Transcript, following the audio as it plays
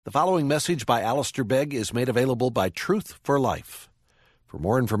The following message by Alistair Begg is made available by Truth for Life. For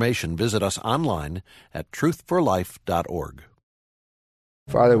more information, visit us online at truthforlife.org.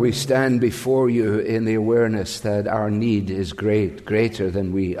 Father, we stand before you in the awareness that our need is greater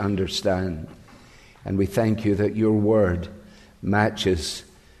than we understand. And we thank you that your word matches,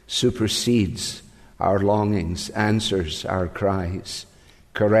 supersedes our longings, answers our cries,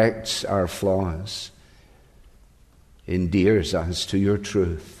 corrects our flaws, endears us to your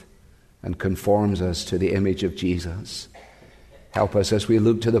truth, and conforms us to the image of Jesus. Help us as we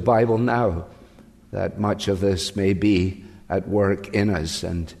look to the Bible now, that much of this may be at work in us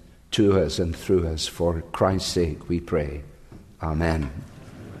and to us and through us. For Christ's sake we pray. Amen.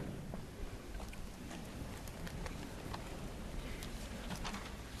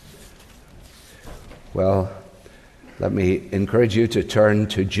 Well, let me encourage you to turn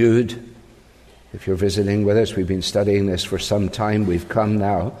to Jude. If you're visiting with us, we've been studying this for some time. We've come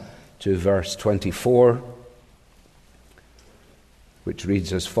now to verse 24, which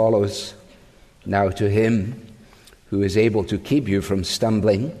reads as follows: Now to him who is able to keep you from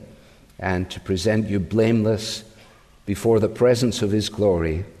stumbling and to present you blameless before the presence of his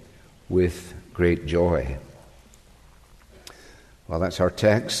glory with great joy. Well, that's our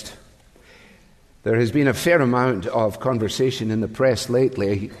text. There has been a fair amount of conversation in the press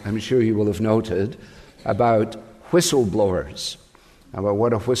lately, I'm sure you will have noted, about whistleblowers, about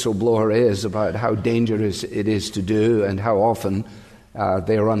what a whistleblower is, about how dangerous it is to do, and how often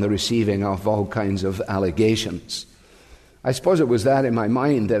they are on the receiving of all kinds of allegations. I suppose it was that in my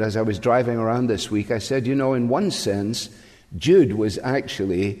mind that as I was driving around this week, I said, in one sense, Jude was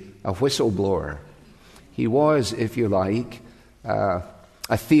actually a whistleblower. He was, if you like,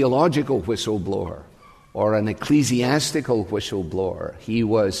 a theological whistleblower or an ecclesiastical whistleblower. He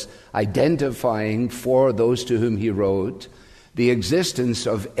was identifying for those to whom he wrote the existence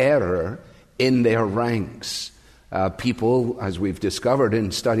of error in their ranks. People, as we've discovered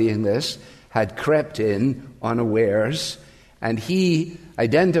in studying this, had crept in unawares, and he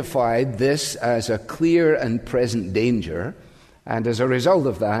identified this as a clear and present danger, and as a result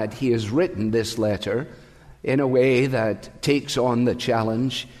of that, he has written this letter in a way that takes on the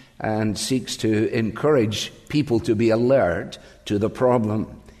challenge and seeks to encourage people to be alert to the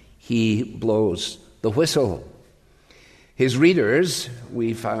problem. He blows the whistle. His readers,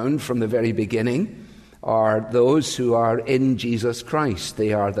 we found from the very beginning, are those who are in Jesus Christ.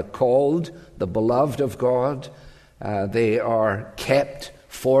 They are the called, the beloved of God. They are kept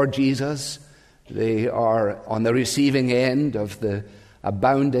for Jesus. They are on the receiving end of the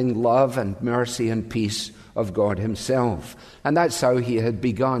abounding love and mercy and peace of God himself. And that's how he had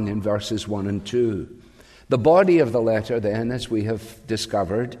begun in verses 1 and 2. The body of the letter then, as we have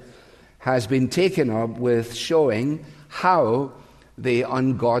discovered, has been taken up with showing how the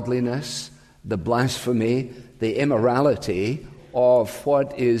ungodliness, the blasphemy, the immorality of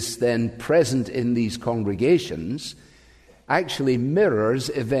what is then present in these congregations actually mirrors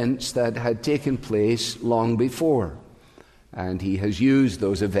events that had taken place long before. And he has used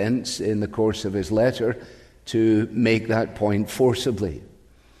those events in the course of his letter to make that point forcibly,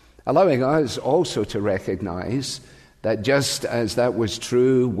 allowing us also to recognize that just as that was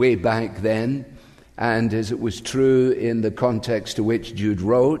true way back then, and as it was true in the context to which Jude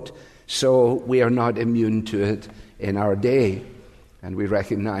wrote, so we are not immune to it in our day. And we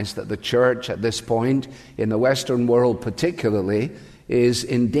recognize that the church at this point, in the Western world particularly, is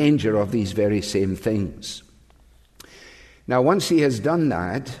in danger of these very same things. Now, once he has done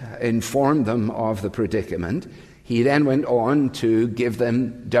that, informed them of the predicament, he then went on to give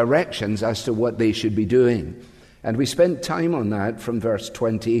them directions as to what they should be doing. And we spent time on that from verse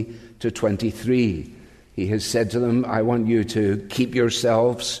 20 to 23. He has said to them, I want you to keep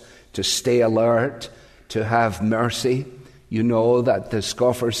yourselves, to stay alert, to have mercy. You know that the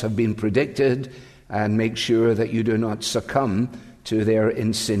scoffers have been predicted, and make sure that you do not succumb to their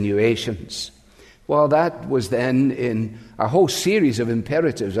insinuations. Well, that was then in a whole series of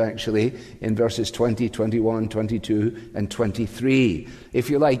imperatives, actually, in verses 20, 21, 22, and 23. If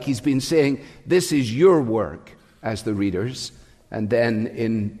you like, he's been saying, this is your work as the readers. And then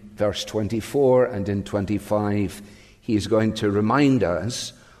in verse 24 and in 25, he is going to remind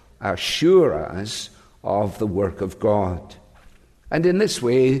us, assure us of the work of God. And in this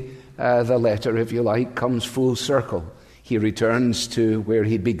way, the letter, if you like, comes full circle. He returns to where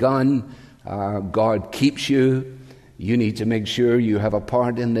he'd begun. God keeps you. You need to make sure you have a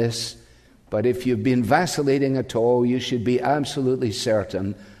part in this. But if you've been vacillating at all, you should be absolutely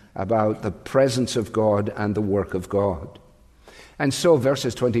certain about the presence of God and the work of God. And so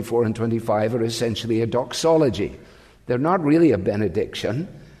verses 24 and 25 are essentially a doxology. They're not really a benediction.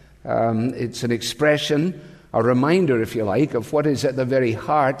 It's an expression, a reminder, if you like, of what is at the very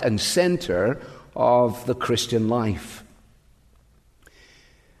heart and center of the Christian life.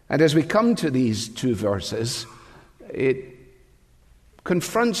 And as we come to these two verses, it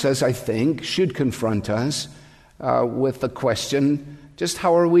confronts us, I think, should confront us with the question, just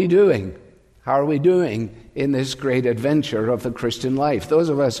how are we doing? How are we doing in this great adventure of the Christian life? Those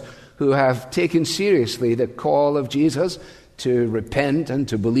of us who have taken seriously the call of Jesus to repent and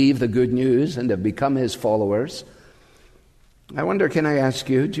to believe the good news and to become his followers, I wonder, can I ask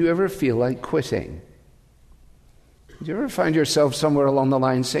you, do you ever feel like quitting? Do you ever find yourself somewhere along the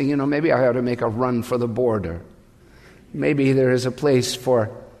line saying, maybe I ought to make a run for the border? Maybe there is a place for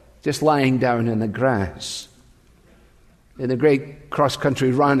just lying down in the grass. In the great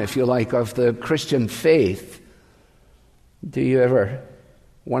cross-country run, if you like, of the Christian faith, do you ever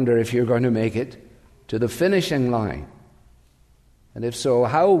wonder if you're going to make it to the finishing line? And if so,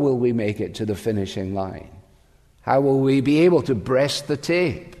 how will we make it to the finishing line? How will we be able to breast the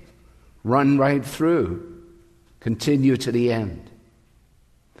tape, run right through, continue to the end?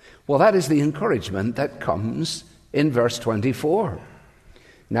 Well, that is the encouragement that comes in verse 24.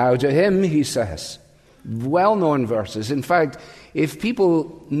 Now to him, he says, well-known verses. In fact, if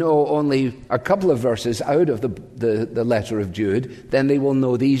people know only a couple of verses out of the letter of Jude, then they will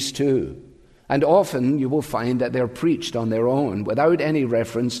know these two. And often you will find that they're preached on their own without any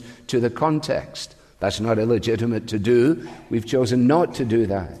reference to the context. That's not illegitimate to do. We've chosen not to do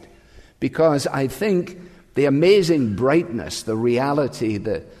that, because I think the amazing brightness, the reality,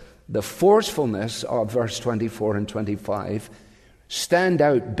 the forcefulness of verse 24 and 25 stand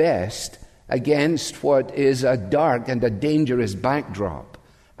out best against what is a dark and a dangerous backdrop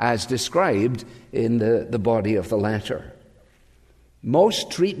as described in the body of the letter.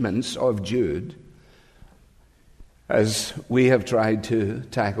 Most treatments of Jude, as we have tried to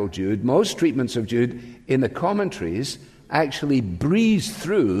tackle Jude, most treatments of Jude in the commentaries actually breeze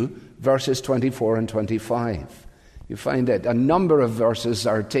through verses 24 and 25. You find that a number of verses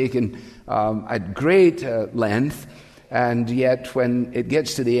are taken at great length, and yet when it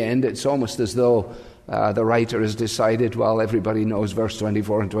gets to the end, it's almost as though the writer has decided, well, everybody knows verse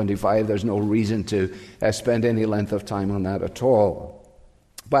 24 and 25. There's no reason to spend any length of time on that at all.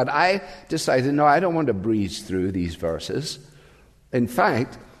 But I decided, no, I don't want to breeze through these verses. In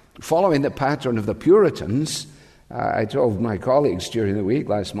fact, following the pattern of the Puritans, I told my colleagues during the week,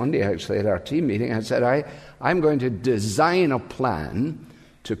 last Monday actually at our team meeting, I said, I'm going to design a plan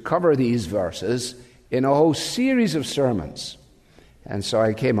to cover these verses in a whole series of sermons. And so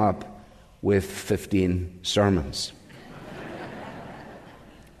I came up with 15 sermons.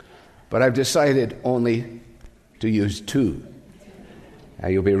 But I've decided only to use 2.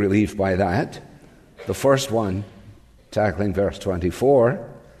 You'll be relieved by that. The first one, tackling verse 24,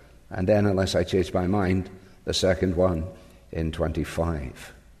 and then, unless I change my mind, the second one in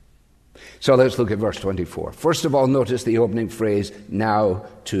 25. So let's look at verse 24. First of all, notice the opening phrase, now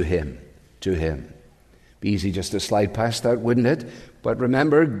to him. To him. Be easy just to slide past that, wouldn't it? But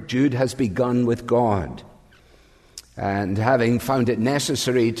remember, Jude has begun with God. And having found it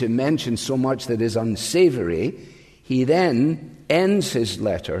necessary to mention so much that is unsavory, he then ends his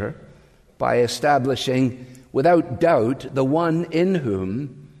letter by establishing, without doubt, the one in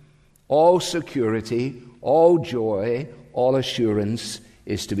whom all security, all joy, all assurance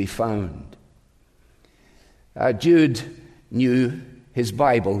is to be found. Jude knew his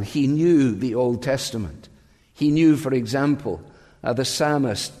Bible. He knew the Old Testament. He knew, for example, the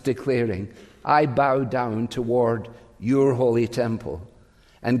psalmist declaring, I bow down toward your holy temple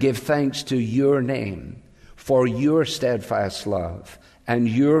and give thanks to your name for your steadfast love and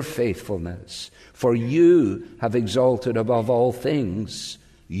your faithfulness, for you have exalted above all things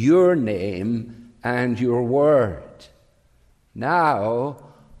your name and your word. Now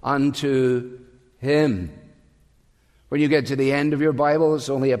unto him. When you get to the end of your Bible, it's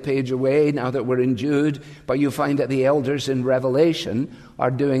only a page away now that we're in Jude, but you find that the elders in Revelation are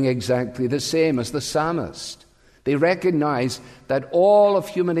doing exactly the same as the psalmist. They recognize that all of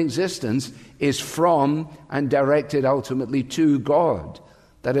human existence is from and directed ultimately to God.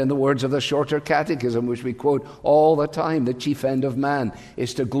 That, in the words of the Shorter Catechism, which we quote all the time, the chief end of man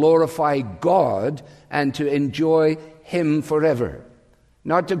is to glorify God and to enjoy him forever.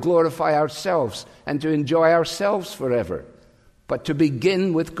 Not to glorify ourselves and to enjoy ourselves forever, but to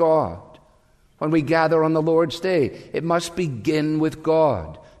begin with God. When we gather on the Lord's Day, it must begin with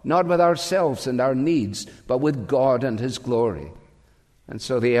God, not with ourselves and our needs, but with God and his glory. And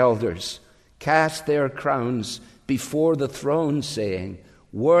so the elders cast their crowns before the throne, saying,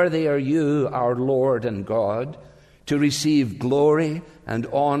 Worthy are you, our Lord and God, to receive glory and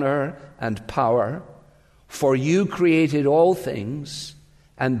honor and power, for you created all things,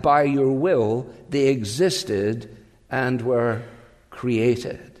 and by your will they existed and were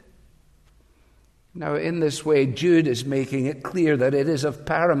created. Now, in this way, Jude is making it clear that it is of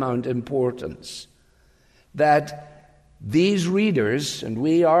paramount importance that these readers, and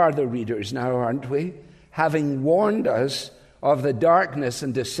we are the readers now, aren't we, having warned us of the darkness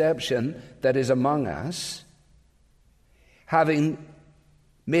and deception that is among us, having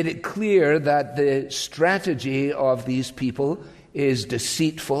made it clear that the strategy of these people is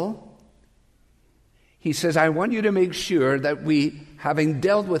deceitful, he says, I want you to make sure that we, having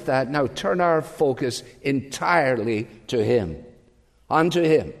dealt with that, now turn our focus entirely to Him, unto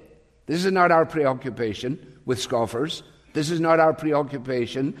Him. This is not our preoccupation with scoffers. This is not our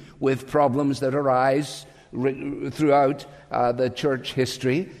preoccupation with problems that arise throughout the church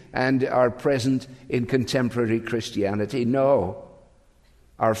history and are present in contemporary Christianity. No.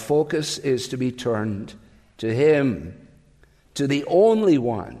 Our focus is to be turned to Him, to the only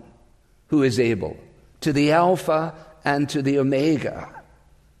one who is able, to the Alpha and to the Omega.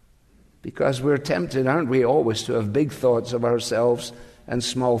 Because we're tempted, aren't we, always to have big thoughts of ourselves and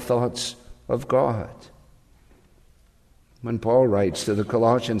small thoughts of God. When Paul writes to the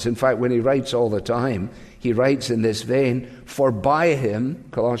Colossians, in fact, when he writes all the time, he writes in this vein, for by Him,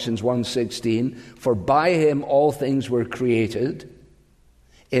 Colossians 1:16, for by Him all things were created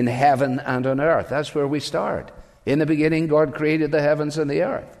in heaven and on earth. That's where we start. In the beginning, God created the heavens and the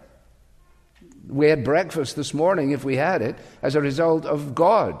earth. We had breakfast this morning, if we had it, as a result of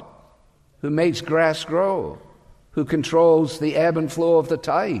God, who makes grass grow, who controls the ebb and flow of the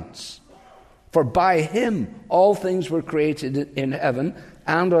tides. For by Him all things were created in heaven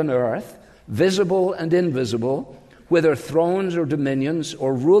and on earth, visible and invisible, whether thrones or dominions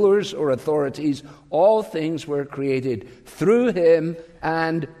or rulers or authorities, all things were created through Him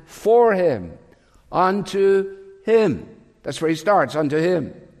and for Him, unto Him. That's where he starts, unto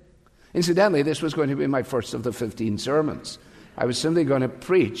Him. Incidentally, this was going to be my first of the 15 sermons. I was simply going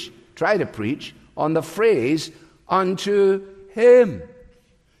to try to preach on the phrase, unto Him,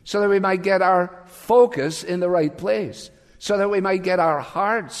 so that we might get our focus in the right place, so that we might get our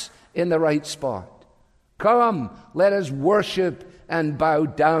hearts in the right spot. Come, let us worship and bow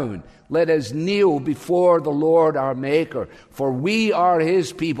down. Let us kneel before the Lord our Maker, for we are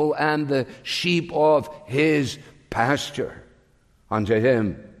His people and the sheep of His pasture. Unto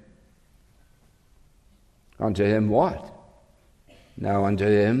Him. Unto Him what? Now unto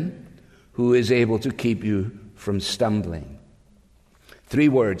Him who is able to keep you from stumbling. 3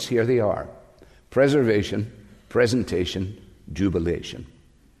 words, here they are. Preservation, presentation, jubilation.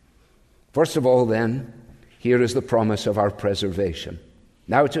 First of all, then, here is the promise of our preservation.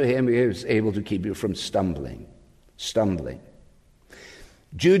 Now to Him who is able to keep you from stumbling.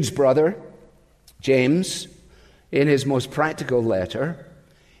 Jude's brother, James, in his most practical letter,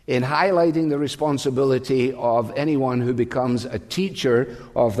 in highlighting the responsibility of anyone who becomes a teacher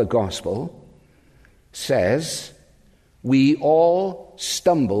of the gospel, says, we all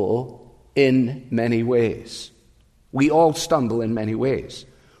stumble in many ways. We all stumble in many ways.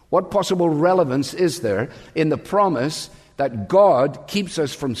 What possible relevance is there in the promise that God keeps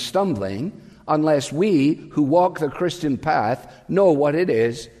us from stumbling unless we, who walk the Christian path, know what it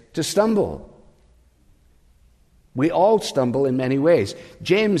is to stumble? We all stumble in many ways.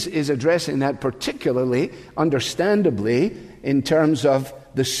 James is addressing that particularly, understandably, in terms of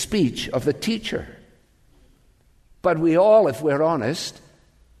the speech of the teacher. But we all, if we're honest,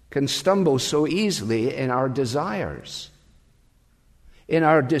 can stumble so easily in our desires, in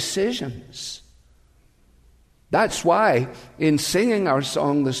our decisions. That's why, in singing our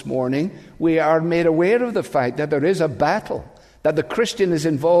song this morning, we are made aware of the fact that there is a battle, that the Christian is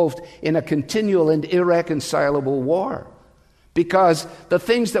involved in a continual and irreconcilable war. Because the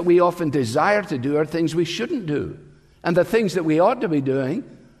things that we often desire to do are things we shouldn't do. And the things that we ought to be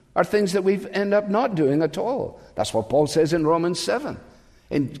doing are things that we end up not doing at all. That's what Paul says in Romans 7.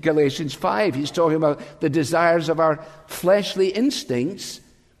 In Galatians 5, he's talking about the desires of our fleshly instincts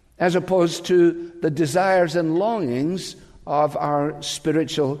as opposed to the desires and longings of our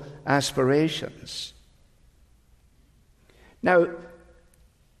spiritual aspirations. Now,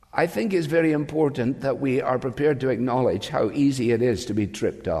 I think it's very important that we are prepared to acknowledge how easy it is to be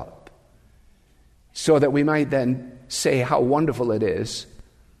tripped up, so that we might then say how wonderful it is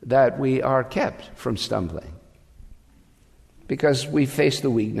that we are kept from stumbling. Because we face the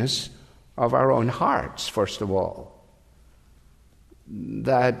weakness of our own hearts, first of all.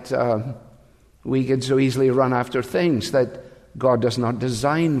 That we can so easily run after things that God does not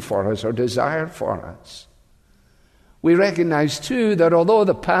design for us or desire for us. We recognize, too, that although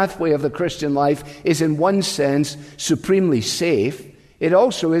the pathway of the Christian life is in one sense supremely safe, it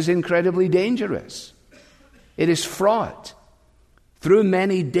also is incredibly dangerous. It is fraught. Through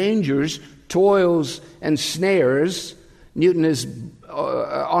many dangers, toils, and snares, Newton is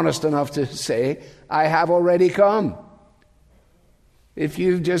honest enough to say, I have already come. If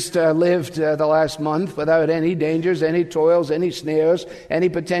you've just lived the last month without any dangers, any toils, any snares, any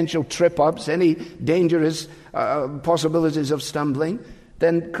potential trip-ups, any dangerous possibilities of stumbling,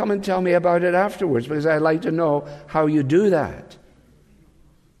 then come and tell me about it afterwards, because I'd like to know how you do that.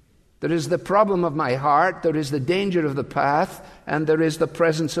 There is the problem of my heart, there is the danger of the path, and there is the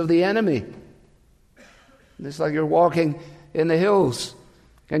presence of the enemy. It's like you're walking in the hills,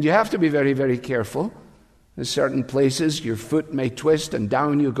 and you have to be very, very careful. In certain places, your foot may twist and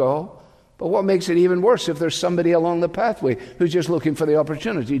down you go. But what makes it even worse if there's somebody along the pathway who's just looking for the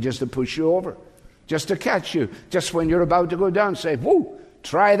opportunity just to push you over, just to catch you, just when you're about to go down, say, whoa,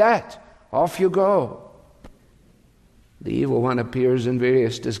 try that. Off you go. The evil one appears in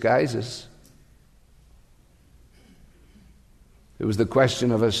various disguises. It was the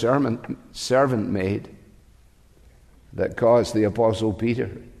question of a servant maid that caused the Apostle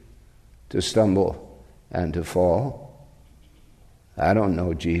Peter to stumble and to fall. I don't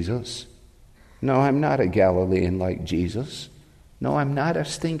know Jesus. No, I'm not a Galilean like Jesus. No, I'm not a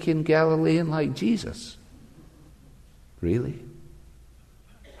stinking Galilean like Jesus. Really?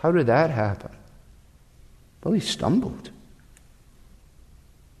 How did that happen? Well, he stumbled.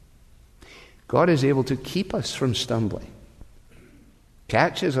 God is able to keep us from stumbling,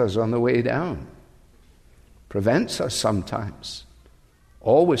 catches us on the way down, prevents us sometimes,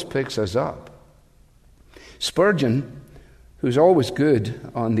 always picks us up. Spurgeon, who's always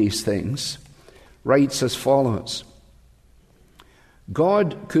good on these things, writes as follows: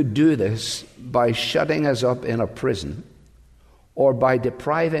 God could do this by shutting us up in a prison or by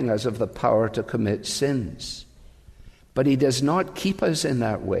depriving us of the power to commit sins. But he does not keep us in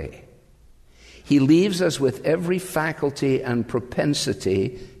that way. He leaves us with every faculty and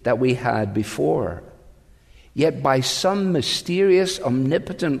propensity that we had before. Yet by some mysterious,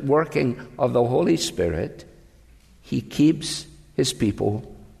 omnipotent working of the Holy Spirit, he keeps his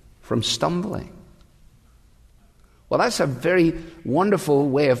people from stumbling. Well, that's a very wonderful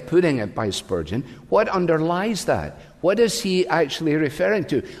way of putting it by Spurgeon. What underlies that? What is he actually referring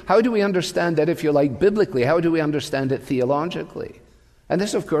to? How do we understand that, if you like, biblically? How do we understand it theologically? And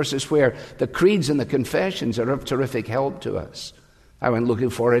this, of course, is where the creeds and the confessions are of terrific help to us. I went looking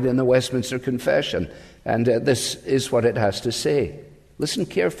for it in the Westminster Confession, and this is what it has to say. Listen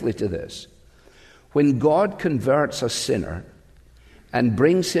carefully to this. When God converts a sinner and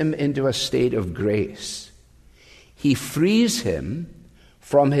brings him into a state of grace, he frees him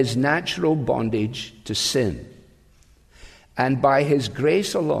from his natural bondage to sin. And by his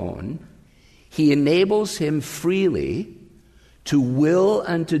grace alone, he enables him freely to will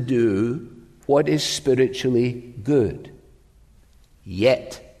and to do what is spiritually good.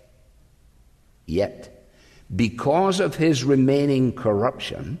 Yet, because of his remaining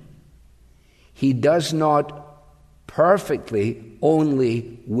corruption, he does not perfectly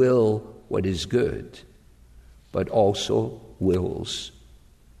only will what is good, but also wills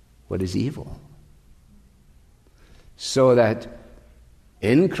what is evil. So that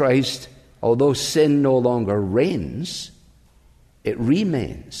in Christ, although sin no longer reigns, it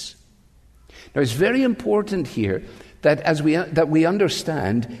remains. Now, it's very important here that we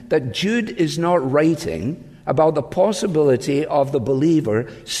understand that Jude is not writing about the possibility of the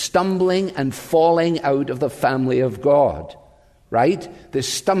believer stumbling and falling out of the family of God, right?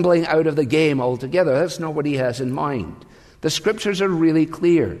 This stumbling out of the game altogether. That's not what he has in mind. The scriptures are really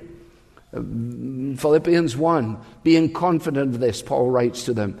clear. Philippians 1, being confident of this, Paul writes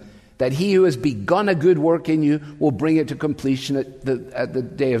to them, that he who has begun a good work in you will bring it to completion at the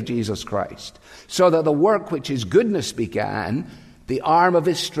day of Jesus Christ. So that the work which his goodness began, the arm of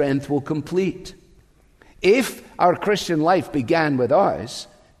his strength will complete. If our Christian life began with us,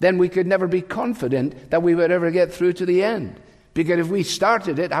 then we could never be confident that we would ever get through to the end. Because if we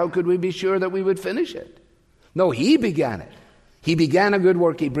started it, how could we be sure that we would finish it? No, he began it. He began a good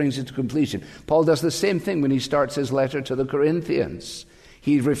work, he brings it to completion. Paul does the same thing when he starts his letter to the Corinthians.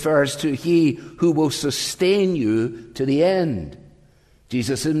 He refers to he who will sustain you to the end.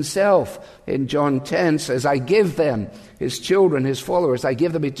 Jesus himself in John 10 says, I give them, his children, his followers, I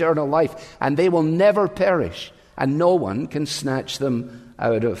give them eternal life, and they will never perish, and no one can snatch them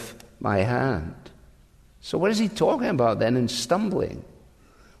out of my hand. So what is he talking about then in stumbling?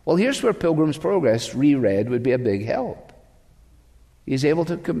 Well, here's where Pilgrim's Progress reread would be a big help. He's able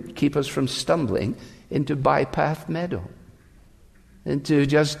to keep us from stumbling into bypath meadow, into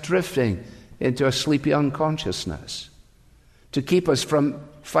just drifting into a sleepy unconsciousness, to keep us from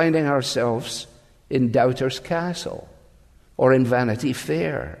finding ourselves in doubter's castle or in Vanity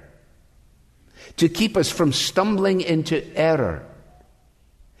Fair, to keep us from stumbling into error,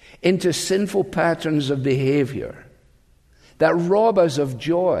 into sinful patterns of behavior that rob us of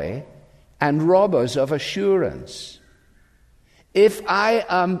joy and rob us of assurance. If I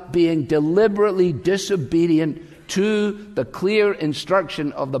am being deliberately disobedient to the clear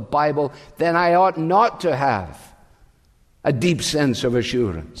instruction of the Bible, then I ought not to have a deep sense of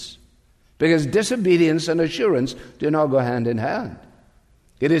assurance. Because disobedience and assurance do not go hand in hand.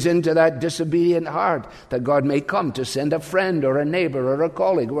 It is into that disobedient heart that God may come to send a friend or a neighbor or a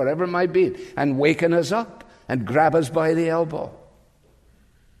colleague, whatever it might be, and waken us up and grab us by the elbow.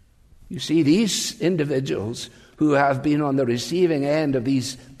 You see, these individuals who have been on the receiving end of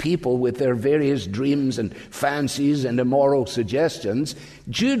these people with their various dreams and fancies and immoral suggestions,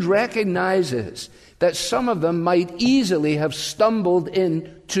 Jude recognizes that some of them might easily have stumbled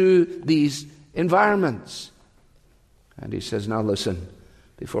into these environments. And he says, now listen,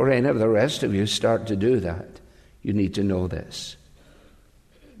 before any of the rest of you start to do that, you need to know this.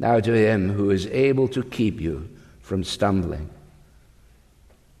 Now to him who is able to keep you from stumbling.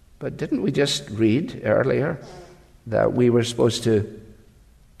 But didn't we just read earlier that we were supposed to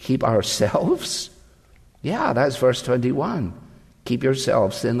keep ourselves? Yeah, that's verse 21. Keep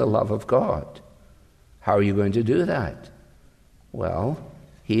yourselves in the love of God. How are you going to do that? Well,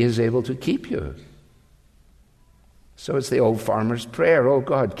 he is able to keep you. So it's the old farmer's prayer. Oh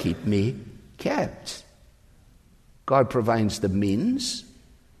God, keep me kept. God provides the means.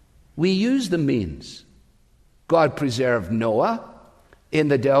 We use the means. God preserved Noah in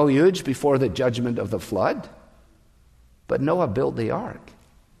the deluge before the judgment of the flood. But Noah built the ark.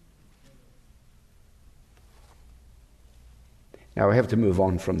 Now we have to move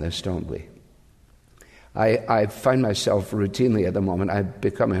on from this, don't we? I find myself routinely at the moment, I'm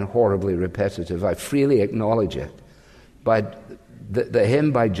becoming horribly repetitive. I freely acknowledge it. But the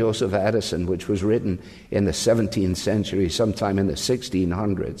hymn by Joseph Addison, which was written in the 17th century, sometime in the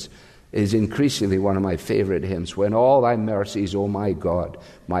 1600s, is increasingly one of my favorite hymns. When all thy mercies, O my God,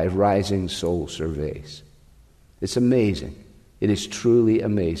 my rising soul surveys. It's amazing. It is truly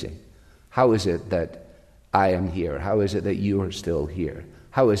amazing. How is it that I am here? How is it that you are still here?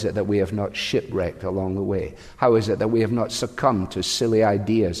 How is it that we have not shipwrecked along the way? How is it that we have not succumbed to silly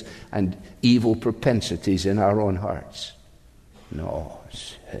ideas and evil propensities in our own hearts? No,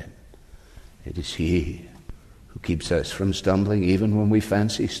 it's him. It is he who keeps us from stumbling, even when we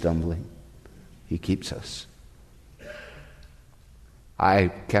fancy stumbling. He keeps us. I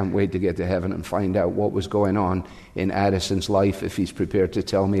can't wait to get to heaven and find out what was going on in Addison's life, if he's prepared to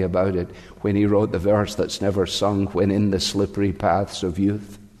tell me about it, when he wrote the verse that's never sung, when in the slippery paths of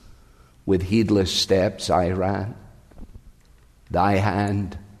youth, with heedless steps I ran. Thy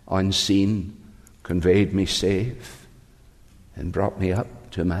hand, unseen, conveyed me safe and brought me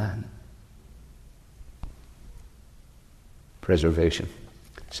up to man. Preservation.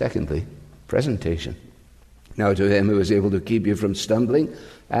 Secondly, presentation. Now to him who is able to keep you from stumbling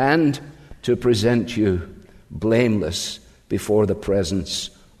and to present you blameless before the presence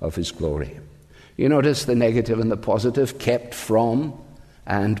of his glory. You notice the negative and the positive, kept from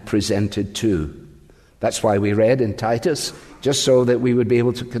and presented to. That's why we read in Titus, just so that we would be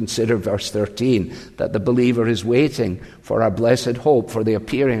able to consider verse 13, that the believer is waiting for our blessed hope, for the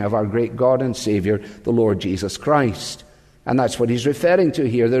appearing of our great God and Savior, the Lord Jesus Christ. And that's what he's referring to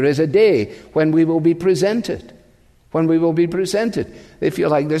here. There is a day when we will be presented. When we will be presented. If you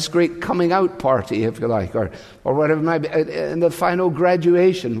like, this great coming out party, if you like, or whatever it might be, in the final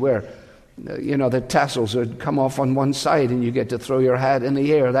graduation where, the tassels would come off on one side and you get to throw your hat in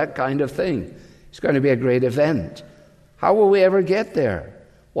the air, that kind of thing. It's going to be a great event. How will we ever get there?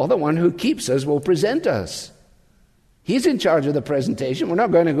 Well, the one who keeps us will present us. He's in charge of the presentation. We're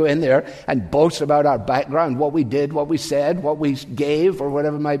not going to go in there and boast about our background, what we did, what we said, what we gave, or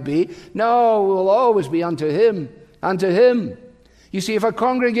whatever it might be. No, it will always be unto him, unto him. You see, if a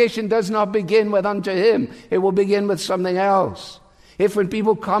congregation does not begin with unto him, it will begin with something else. If when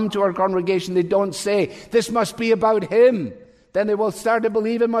people come to our congregation, they don't say, this must be about him, then they will start to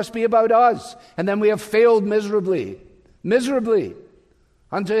believe it must be about us. And then we have failed miserably. Miserably.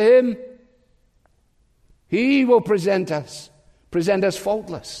 Unto him, he will present us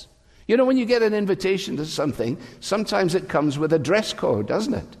faultless. You know, when you get an invitation to something, sometimes it comes with a dress code,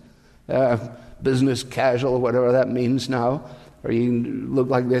 doesn't it? Business casual, whatever that means now. Or you can look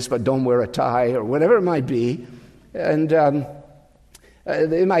like this, but don't wear a tie, or whatever it might be. And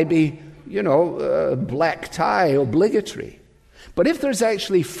They might be, black tie obligatory. But if there's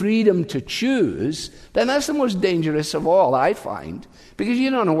actually freedom to choose, then that's the most dangerous of all, I find, because you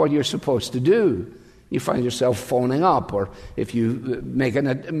don't know what you're supposed to do. You find yourself phoning up, or if you make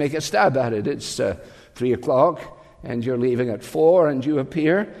a stab at it, it's 3 o'clock, and you're leaving at 4, and you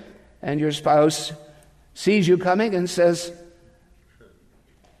appear, and your spouse sees you coming and says,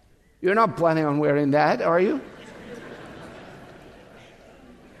 "You're not planning on wearing that, are you?"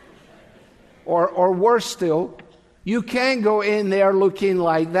 Or worse still, "You can't go in there looking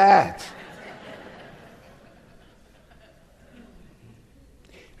like that."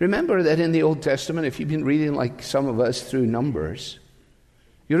 Remember that in the Old Testament, if you've been reading like some of us through Numbers,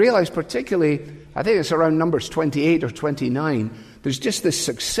 you realize particularly, I think it's around Numbers 28 or 29, there's just this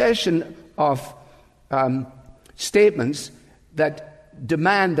succession of statements that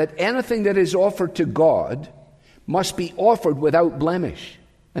demand that anything that is offered to God must be offered without blemish.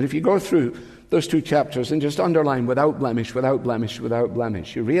 And if you go through those 2 chapters and just underline without blemish, without blemish, without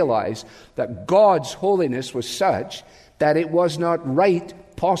blemish, you realize that God's holiness was such that it was not right,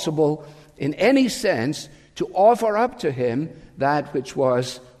 possible in any sense to offer up to him that which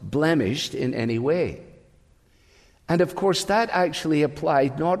was blemished in any way. And of course that actually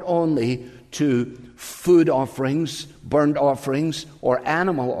applied not only to food offerings, burnt offerings, or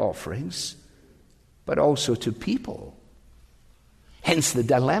animal offerings, but also to people. Hence the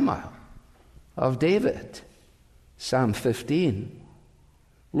dilemma of David. Psalm 15.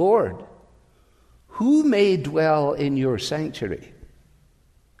 "Lord, who may dwell in your sanctuary?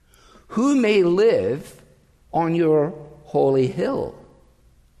 Who may live on your holy hill?"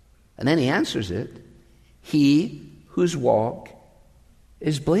 And then he answers it, "He whose walk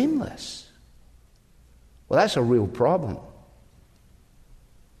is blameless." Well, that's a real problem. Do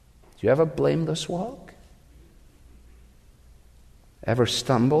you have a blameless walk? Ever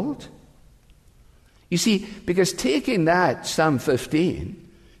stumbled? You see, because taking that, Psalm 15,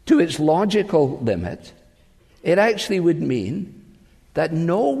 to its logical limit, it actually would mean that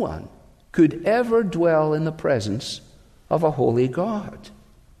no one could ever dwell in the presence of a holy God.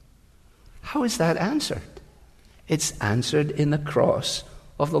 How is that answered? It's answered in the cross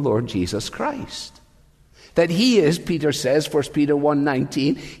of the Lord Jesus Christ. That he is, Peter says, 1 Peter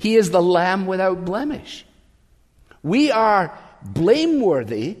 1:19, he is the Lamb without blemish. We are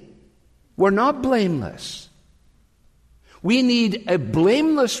blameworthy. We're not blameless. We need a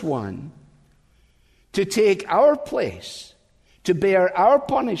blameless one to take our place, to bear our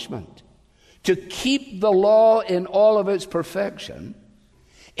punishment, to keep the law in all of its perfection,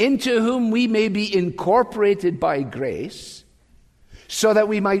 into whom we may be incorporated by grace, so that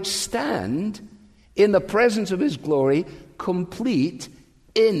we might stand in the presence of his glory, complete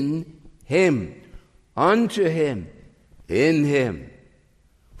in him, unto him, in him,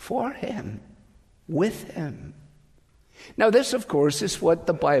 for him, with him. Now this, of course, is what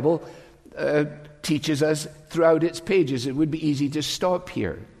the Bible teaches us throughout its pages. It would be easy to stop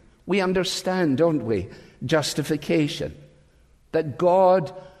here. We understand, don't we, justification. That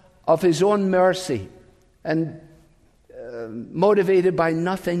God, of his own mercy and motivated by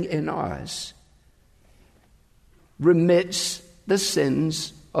nothing in us, remits the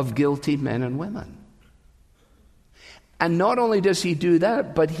sins of guilty men and women. And not only does he do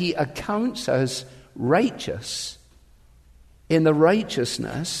that, but he accounts us righteous in the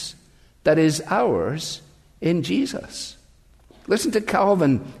righteousness that is ours in Jesus. Listen to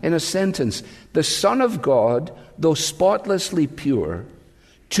Calvin in a sentence. "The Son of God, though spotlessly pure,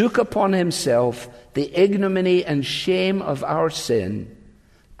 took upon himself the ignominy and shame of our sin,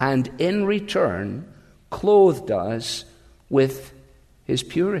 and in return clothed us with his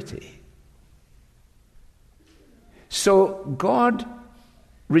purity." So God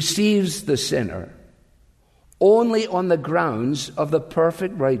receives the sinner only on the grounds of the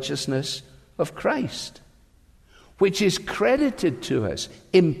perfect righteousness of Christ, which is credited to us,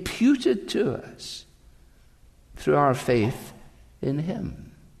 imputed to us, through our faith in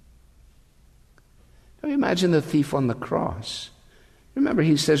him. Now imagine the thief on the cross. Remember,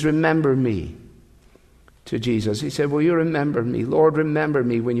 he says, "Remember me," to Jesus. He said, "Will you remember me? Lord, remember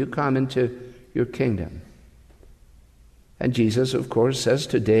me when you come into your kingdom." And Jesus, of course, says,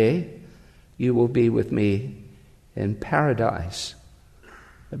 "Today you will be with me in paradise."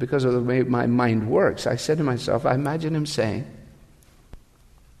 And because of the way my mind works, I said to myself, I imagine him saying,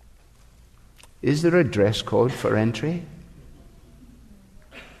 "Is there a dress code for entry?"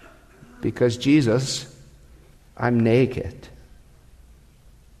 Because Jesus, I'm naked.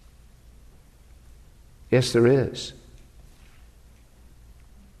 Yes, there is.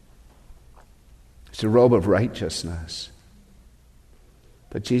 It's a robe of righteousness.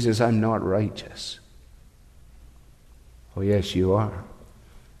 But Jesus, I'm not righteous. Oh yes, you are,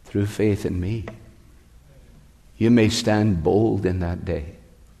 through faith in me. You may stand bold in that day.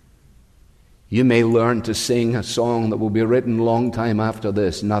 You may learn to sing a song that will be written long time after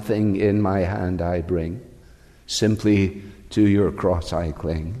this. Nothing in my hand I bring, simply to your cross I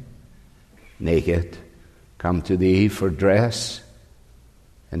cling. Naked, come to thee for dress,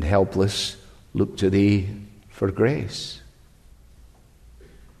 and helpless, look to thee for grace.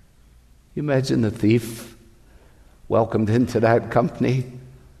 You imagine the thief welcomed into that company,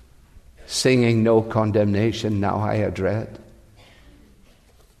 singing, no condemnation now I dread.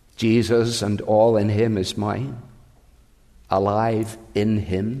 Jesus and all in him is mine, alive in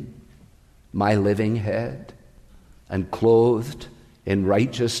him, my living head, and clothed in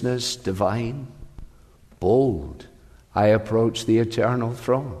righteousness divine. Bold, I approach the eternal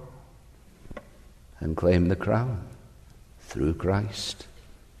throne and claim the crown through Christ,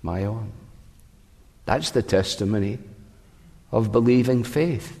 my own. That's the testimony of believing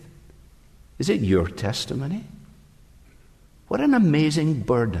faith. Is it your testimony? What an amazing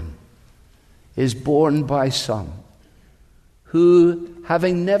burden is borne by some who,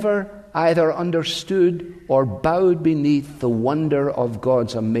 having never either understood or bowed beneath the wonder of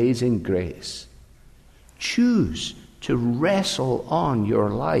God's amazing grace, choose to wrestle on your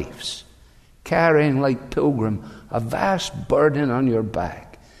lives, carrying like pilgrim a vast burden on your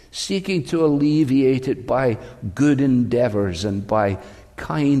back, seeking to alleviate it by good endeavors and by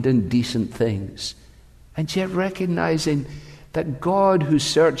kind and decent things, and yet recognizing that God, who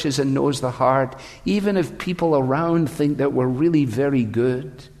searches and knows the heart, even if people around think that we're really very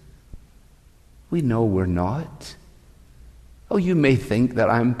good, we know we're not. Oh, you may think that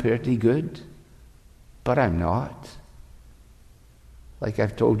I'm pretty good, but I'm not. Like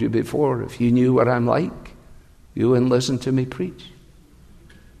I've told you before, if you knew what I'm like, you wouldn't listen to me preach.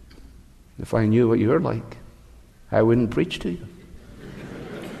 If I knew what you're like, I wouldn't preach to you.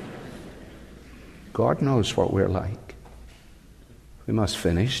 God knows what we're like. We must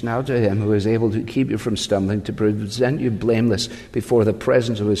finish. Now to him who is able to keep you from stumbling, to present you blameless before the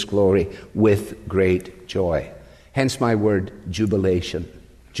presence of his glory with great joy. Hence my word, jubilation.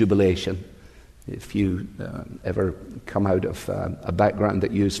 Jubilation. If you ever come out of a background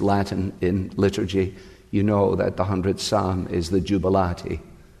that used Latin in liturgy, you know that the 100th Psalm is the Jubilate.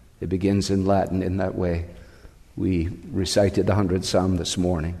 It begins in Latin in that way. We recited the 100th Psalm this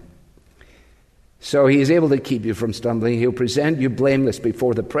morning. So he is able to keep you from stumbling. He'll present you blameless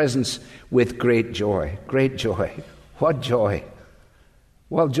before the presence with great joy. Great joy. What joy?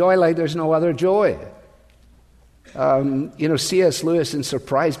 Well, joy like there's no other joy. C.S. Lewis, in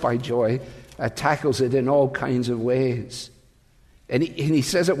Surprised by Joy, tackles it in all kinds of ways. And he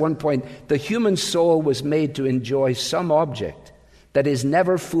says at one point, the human soul was made to enjoy some object that is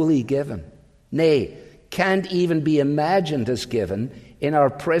never fully given, nay, can't even be imagined as given in our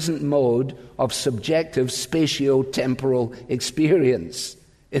present mode of subjective spatio-temporal experience.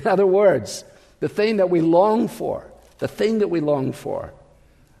 In other words, the thing that we long for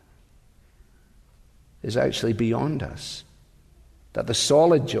is actually beyond us. That the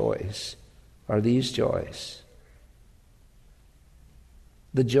solid joys are these joys.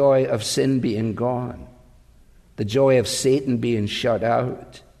 The joy of sin being gone. The joy of Satan being shut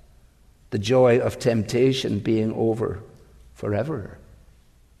out. The joy of temptation being over forever.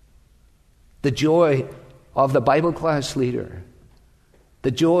 The joy of the Bible class leader. The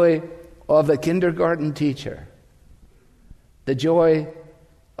joy of the kindergarten teacher. The joy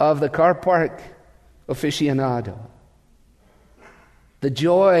of the car park aficionado. The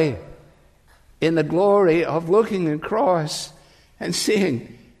joy in the glory of looking across and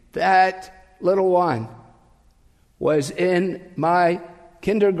seeing that little one was in my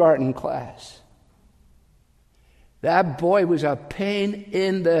kindergarten class. That boy was a pain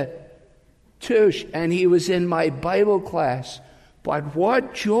in the tush, and he was in my Bible class. But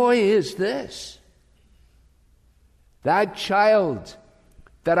what joy is this? That child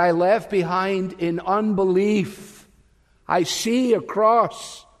that I left behind in unbelief, I see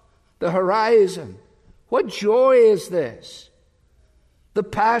across the horizon. What joy is this? The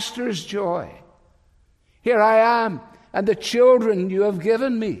pastor's joy. Here I am, and the children you have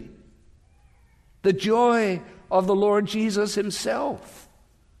given me. The joy of the Lord Jesus himself.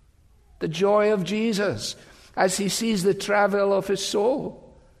 The joy of Jesus as he sees the travail of his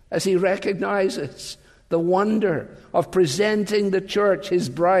soul, as he recognizes the wonder of presenting the church, his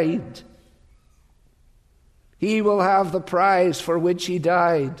bride. He will have the prize for which he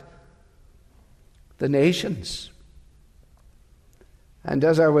died, the nations. And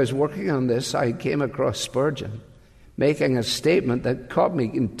as I was working on this, I came across Spurgeon. making a statement that caught me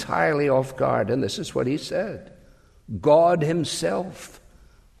entirely off guard, and this is what he said. God himself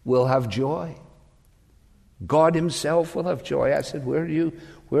will have joy. God himself will have joy. I said, where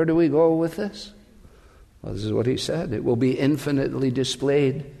do we go with this? Well, this is what he said. It will be infinitely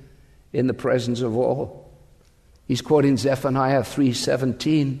displayed in the presence of all. He's quoting Zephaniah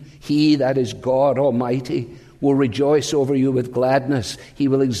 3:17. He, that is God Almighty, will rejoice over you with gladness. He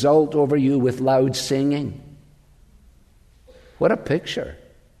will exult over you with loud singing. What a picture.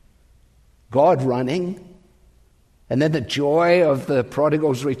 God running, and then the joy of the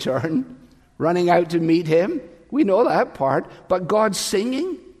prodigal's return, running out to meet him. We know that part, but God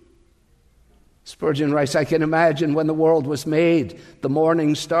singing. Spurgeon writes, I can imagine when the world was made, the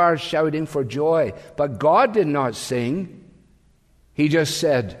morning stars shouting for joy. But God did not sing. He just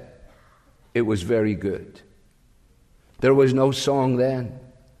said, it was very good. There was no song then,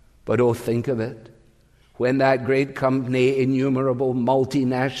 but oh, think of it. When that great company, innumerable,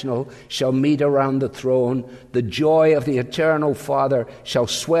 multinational, shall meet around the throne, the joy of the eternal Father shall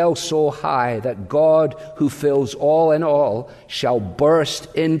swell so high that God, who fills all in all, shall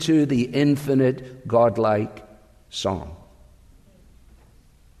burst into the infinite godlike song.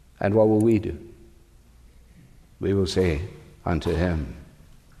 And what will we do? We will say, unto him,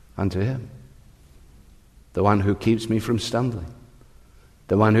 the one who keeps me from stumbling,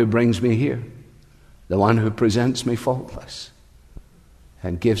 the one who brings me here, the one who presents me faultless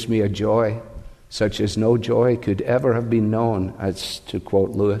and gives me a joy such as no joy could ever have been known, as to quote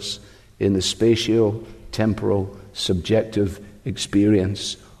Lewis, in the spatio-temporal subjective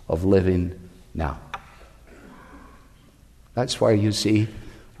experience of living now. That's why, you see,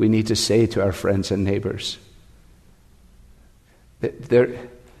 we need to say to our friends and neighbors, the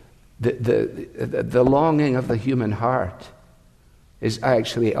longing of the human heart is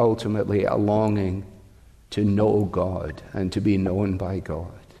actually ultimately a longing to know God and to be known by God.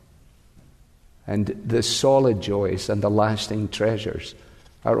 And the solid joys and the lasting treasures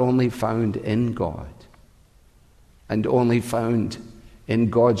are only found in God, and only found in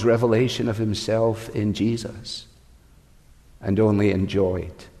God's revelation of himself in Jesus, and only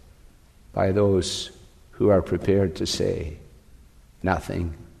enjoyed by those who are prepared to say,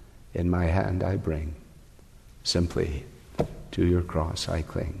 nothing in my hand I bring, simply to your cross I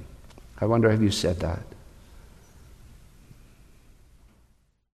cling. I wonder, have you said that?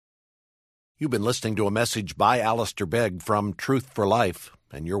 You've been listening to a message by Alistair Begg from Truth for Life,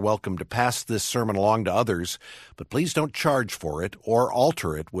 and you're welcome to pass this sermon along to others, but please don't charge for it or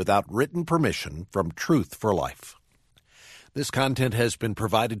alter it without written permission from Truth for Life. This content has been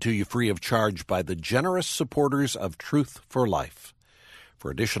provided to you free of charge by the generous supporters of Truth for Life.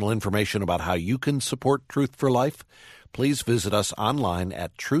 For additional information about how you can support Truth for Life, please visit us online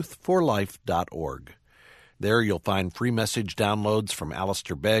at truthforlife.org. There you'll find free message downloads from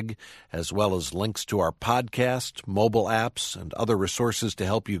Alistair Begg, as well as links to our podcast, mobile apps, and other resources to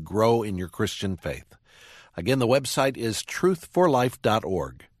help you grow in your Christian faith. Again, the website is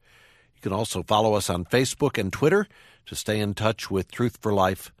truthforlife.org. You can also follow us on Facebook and Twitter to stay in touch with Truth for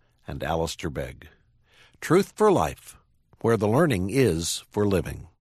Life and Alistair Begg. Truth for Life, where the learning is for living.